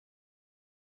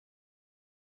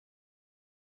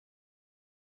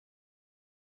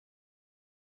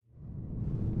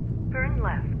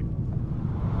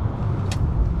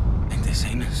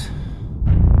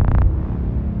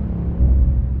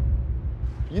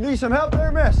You need some help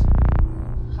there, miss?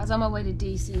 I was on my way to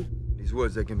D.C. These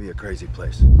woods, they can be a crazy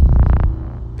place.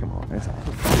 Come on, miss.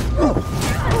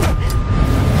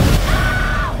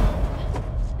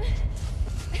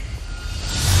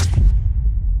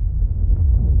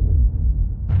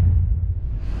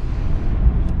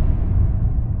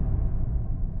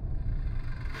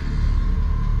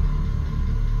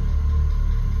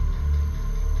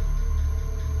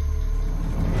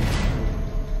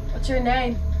 What's your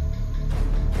name?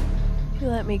 If you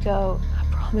let me go, I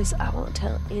promise I won't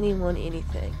tell anyone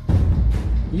anything.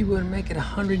 You wouldn't make it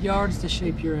 100 yards to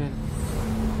shape your end.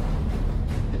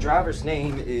 The driver's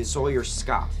name is Sawyer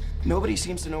Scott. Nobody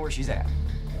seems to know where she's at.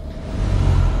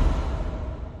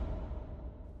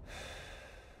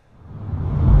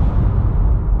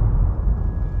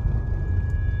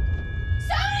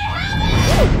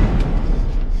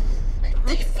 If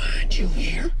they find you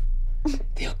here,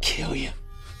 they'll kill you.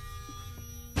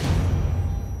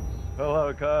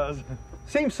 Hello, cuz.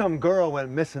 Seems some girl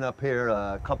went missing up here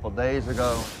a couple days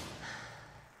ago.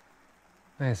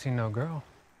 I ain't seen no girl.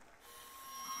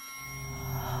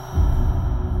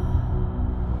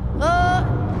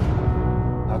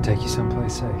 I'll take you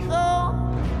someplace safe.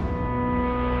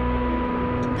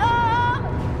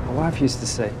 My wife used to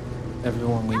say,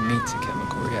 everyone we meet's a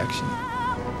chemical reaction.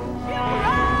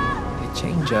 They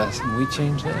change us and we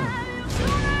change them.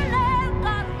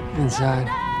 Inside.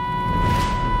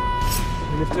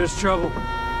 And if there's trouble,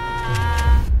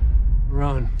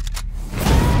 run.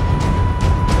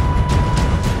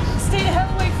 Stay the hell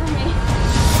away from me.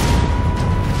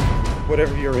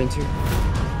 Whatever you're into,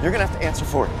 you're gonna have to answer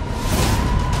for it.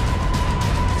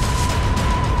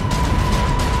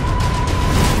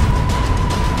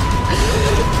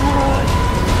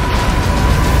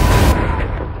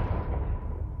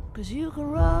 Cause you can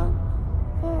run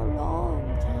for a long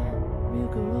time. You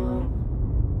can run.